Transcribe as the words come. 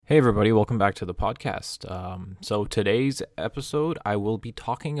Hey, everybody, welcome back to the podcast. So, today's episode, I will be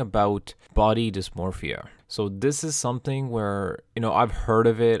talking about body dysmorphia. So, this is something where, I've heard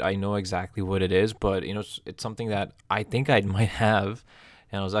of it, I know exactly what it is, but, it's something that I think I might have.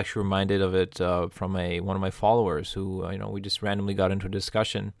 And I was actually reminded of it from one of my followers who, we just randomly got into a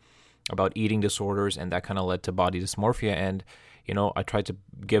discussion about eating disorders, and that kind of led to body dysmorphia. And I tried to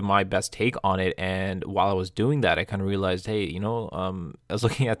give my best take on it. And while I was doing that, I kind of realized, hey, I was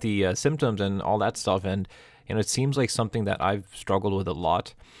looking at the symptoms and all that stuff. And, it seems like something that I've struggled with a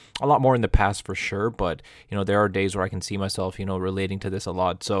lot more in the past for sure. But, there are days where I can see myself, relating to this a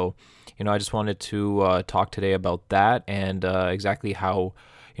lot. So, I just wanted to talk today about that and exactly how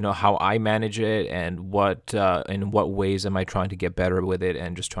I manage it and what in what ways am I trying to get better with it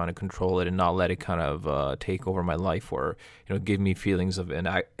and just trying to control it and not let it kind of take over my life or give me feelings of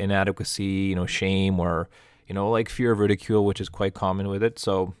inadequacy, shame, or like fear of ridicule, which is quite common with it.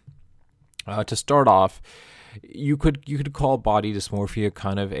 So to start off, you could call body dysmorphia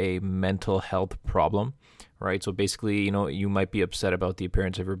kind of a mental health problem, right? So basically, you might be upset about the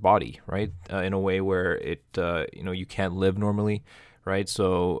appearance of your body, right? In a way where it you can't live normally, right?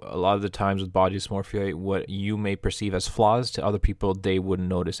 So a lot of the times with body dysmorphia, what you may perceive as flaws to other people, they wouldn't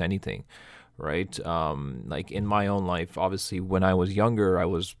notice anything, right? Like in my own life, obviously, when I was younger, I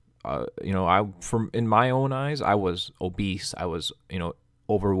was, in my own eyes, I was obese. I was,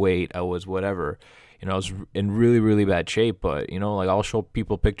 overweight. I was whatever. I was in really, really bad shape. But like I'll show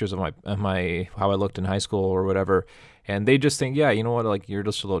people pictures of my how I looked in high school or whatever, and they just think, yeah, you know what, like you're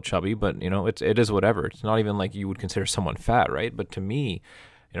just a little chubby, but it is whatever. It's not even like you would consider someone fat, right? But to me,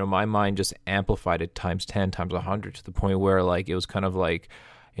 my mind just amplified it times 10, times 100 to the point where like it was kind of like,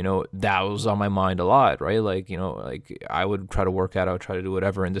 that was on my mind a lot, right? Like, like I would try to work out, I would try to do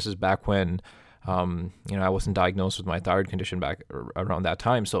whatever. And this is back when, I wasn't diagnosed with my thyroid condition back around that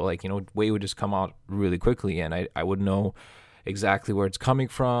time. So like, weight would just come out really quickly and I would know exactly where it's coming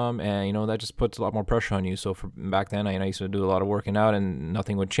from. And, that just puts a lot more pressure on you. So for back then, I used to do a lot of working out and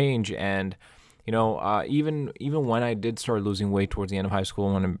nothing would change. And, even when I did start losing weight towards the end of high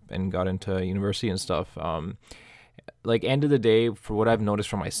school and got into university and stuff, like end of the day, for what I've noticed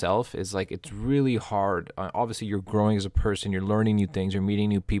for myself is like it's really hard. Obviously, you're growing as a person, you're learning new things, you're meeting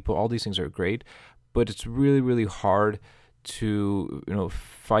new people. All these things are great, but it's really, really hard to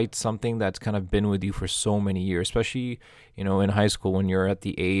fight something that's kind of been with you for so many years, especially in high school when you're at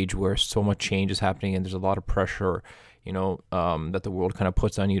the age where so much change is happening and there's a lot of pressure that the world kind of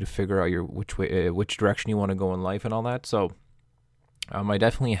puts on you to figure out which direction you want to go in life and all that. So I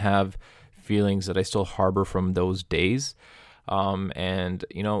definitely have feelings that I still harbor from those days. And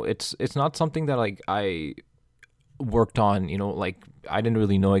it's not something that like I worked on, like I didn't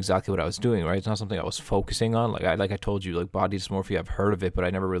really know exactly what I was doing, right? It's not something I was focusing on. Like I told you, like body dysmorphia, I've heard of it, but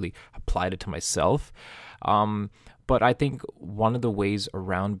I never really applied it to myself. But I think one of the ways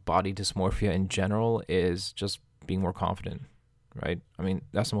around body dysmorphia in general is just being more confident, right? I mean,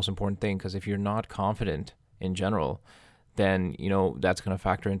 that's the most important thing, because if you're not confident in general, then that's going to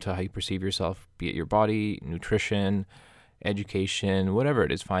factor into how you perceive yourself, be it your body, nutrition, education, whatever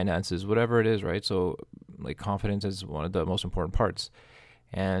it is, finances, whatever it is, right? So like confidence is one of the most important parts.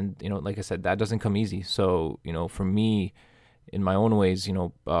 And like I said, that doesn't come easy. So for me, in my own ways,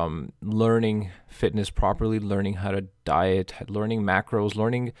 learning fitness properly, learning how to diet, learning macros,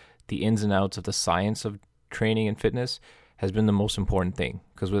 learning the ins and outs of the science of training and fitness has been the most important thing,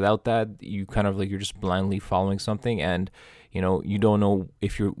 because without that, you kind of like you're just blindly following something, and you don't know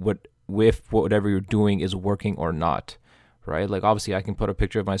if whatever you're doing is working or not, right? Like obviously, I can put a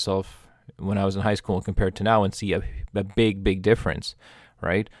picture of myself when I was in high school compared to now and see a big difference,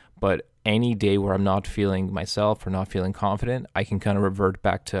 right? But any day where I'm not feeling myself or not feeling confident, I can kind of revert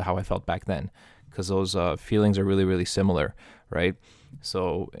back to how I felt back then, because those feelings are really, really similar, right?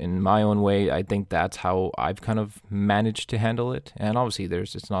 So in my own way, I think that's how I've kind of managed to handle it. And obviously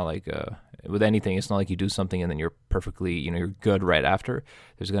it's not like, with anything, it's not like you do something and then you're perfectly, you're good right after.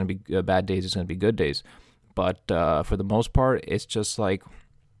 There's going to be bad days, there's going to be good days. But for the most part, it's just like,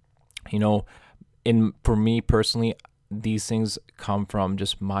 for me personally, these things come from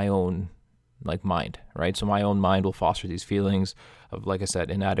just my own like mind, right? So my own mind will foster these feelings of, like I said,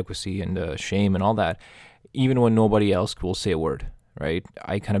 inadequacy and shame and all that, even when nobody else will say a word, right?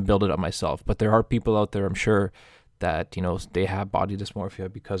 I kind of build it up myself. But there are people out there, I'm sure, that, they have body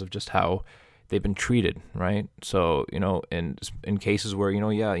dysmorphia because of just how they've been treated, right? So, in cases where,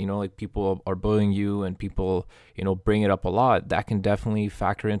 like people are bullying you and people, bring it up a lot, that can definitely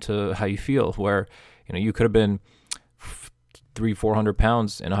factor into how you feel, where, you could have been 400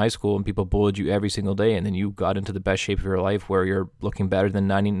 pounds in high school and people bullied you every single day, and then you got into the best shape of your life where you're looking better than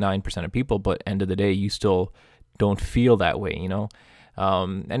 99% of people, but end of the day you still don't feel that way,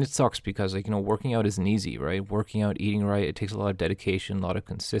 and it sucks because working out isn't easy, right? Working out, eating right, it takes a lot of dedication, a lot of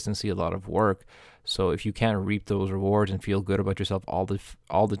consistency, a lot of work. So if you can't reap those rewards and feel good about yourself all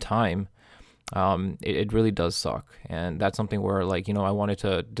the time, it really does suck. And that's something where I wanted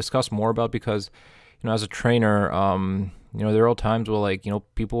to discuss more about because as a trainer, there are times where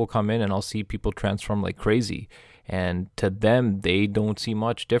people will come in and I'll see people transform like crazy. And to them, they don't see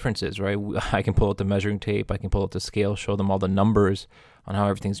much differences, right? I can pull out the measuring tape, I can pull out the scale, show them all the numbers on how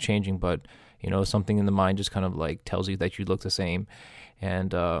everything's changing. But, something in the mind just kind of tells you that you look the same.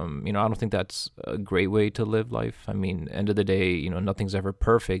 And, I don't think that's a great way to live life. I mean, end of the day, nothing's ever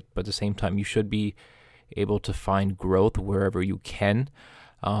perfect, but at the same time, you should be able to find growth wherever you can.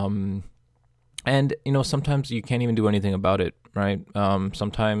 And, sometimes you can't even do anything about it, right?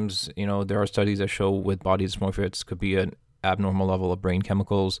 Sometimes, there are studies that show with body dysmorphia, it could be an abnormal level of brain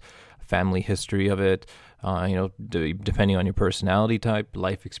chemicals, family history of it, depending on your personality type,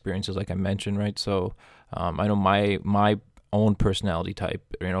 life experiences, like I mentioned, right? So I know my own personality type,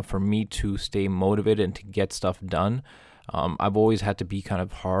 for me to stay motivated and to get stuff done, I've always had to be kind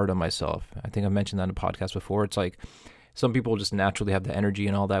of hard on myself. I think I mentioned that in a podcast before. It's like, some people just naturally have the energy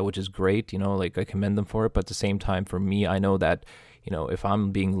and all that, which is great, I commend them for it. But at the same time, for me, I know that, if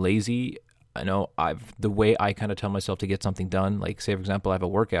I'm being lazy, I know the way I kind of tell myself to get something done, like say, for example, I have a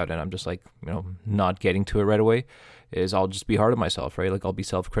workout and I'm just not getting to it right away, is I'll just be hard on myself, right? I'll be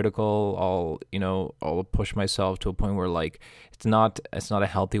self-critical. I'll push myself to a point where it's not a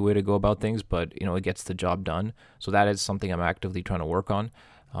healthy way to go about things, but, it gets the job done. So that is something I'm actively trying to work on.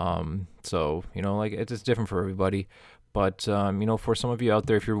 So, it's different for everybody. But, for some of you out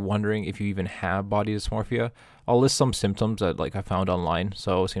there, if you're wondering if you even have body dysmorphia, I'll list some symptoms that I found online.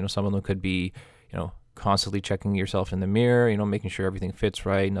 So, some of them could be, constantly checking yourself in the mirror, making sure everything fits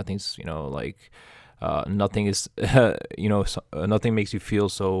right. Nothing's, nothing is, nothing makes you feel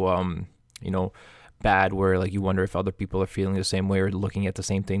so, bad where you wonder if other people are feeling the same way or looking at the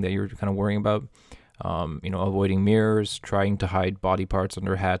same thing that you're kind of worrying about. Avoiding mirrors, trying to hide body parts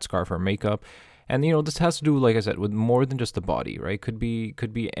under a hat, scarf, or makeup. And, this has to do, like I said, with more than just the body, right? Could be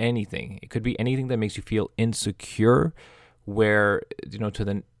anything. It could be anything that makes you feel insecure where, to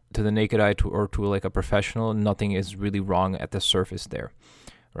the naked eye or to a professional, nothing is really wrong at the surface there,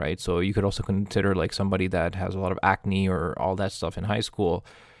 right? So you could also consider somebody that has a lot of acne or all that stuff in high school.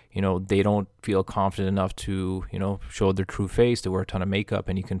 They don't feel confident enough to, show their true face. They wear a ton of makeup.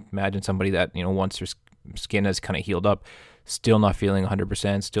 And you can imagine somebody that, once their skin has kind of healed up, still not feeling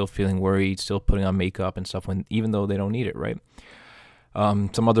 100%, still feeling worried, still putting on makeup and stuff even though they don't need it, right?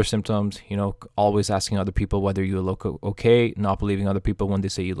 Some other symptoms, always asking other people whether you look okay, not believing other people when they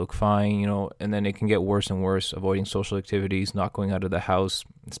say you look fine, and then it can get worse and worse, avoiding social activities, not going out of the house,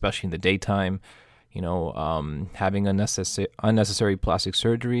 especially in the daytime, having unnecessary plastic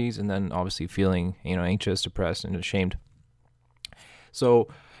surgeries, and then obviously feeling, anxious, depressed, and ashamed. So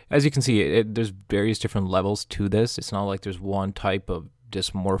as you can see, there's various different levels to this. It's not like there's one type of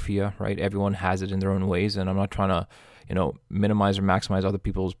dysmorphia, right? Everyone has it in their own ways, and I'm not trying to, minimize or maximize other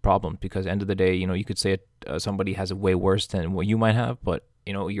people's problems because at the end of the day, you could say somebody has it way worse than what you might have, but,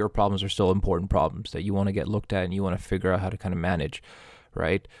 your problems are still important problems that you want to get looked at and you want to figure out how to kind of manage,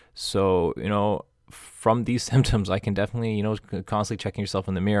 right? So, from these symptoms, I can definitely, constantly checking yourself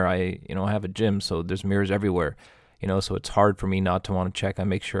in the mirror. I have a gym, so there's mirrors everywhere. So it's hard for me not to want to check and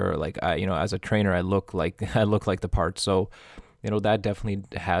make sure, as a trainer, I look like the part. So, that definitely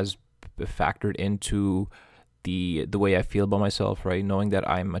has factored into the way I feel about myself, right? Knowing that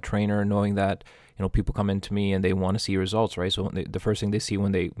I'm a trainer, knowing that, people come into me and they want to see results, right? So the first thing they see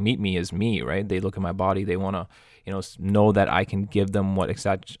when they meet me is me, right? They look at my body, they want to, know that I can give them what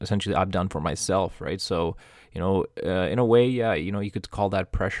essentially I've done for myself, right? So, in a way, yeah, you could call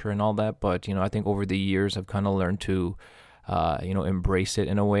that pressure and all that, but, I think over the years I've kind of learned to, embrace it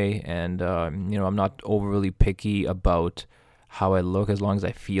in a way. And, I'm not overly picky about how I look as long as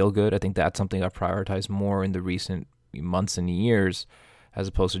I feel good. I think that's something I've prioritized more in the recent months and years as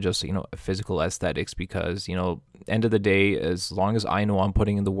opposed to just, physical aesthetics because, end of the day, as long as I know I'm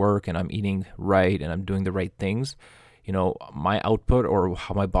putting in the work and I'm eating right and I'm doing the right things, my output or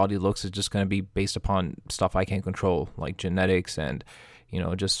how my body looks is just going to be based upon stuff I can't control, like genetics and,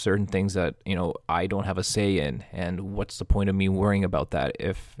 just certain things that, I don't have a say in. And what's the point of me worrying about that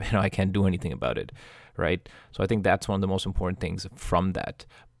if, I can't do anything about it, right? So I think that's one of the most important things from that.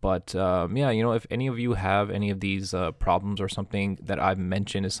 But if any of you have any of these problems or something that I've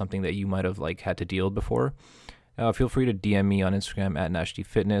mentioned is something that you might have had to deal with before, feel free to DM me on Instagram at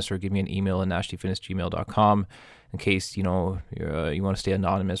nashdfitness or give me an email at nashdfitness@gmail.com in case, you want to stay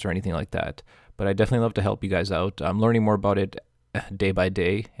anonymous or anything like that. But I definitely love to help you guys out. I'm learning more about it day by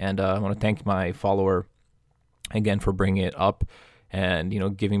day, and I want to thank my follower again for bringing it up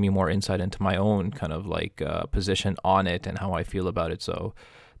and giving me more insight into my own kind of like position on it and how I feel about it. So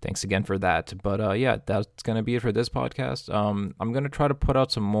thanks again for that. But yeah, that's gonna be it for this podcast. I'm gonna try to put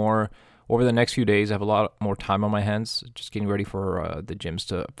out some more over the next few days. I have a lot more time on my hands, just getting ready for the gyms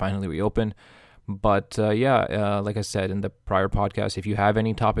to finally reopen. But like I said in the prior podcast, if you have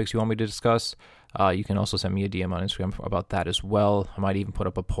any topics you want me to discuss, you can also send me a DM on Instagram about that as well. I might even put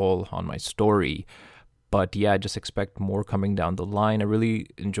up a poll on my story. But yeah, just expect more coming down the line. I really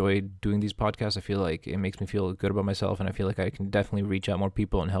enjoy doing these podcasts. I feel like it makes me feel good about myself, and I feel like I can definitely reach out more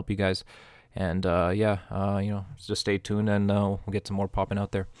people and help you guys. And just stay tuned, and we'll get some more popping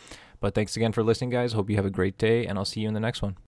out there. But thanks again for listening, guys. Hope you have a great day, and I'll see you in the next one.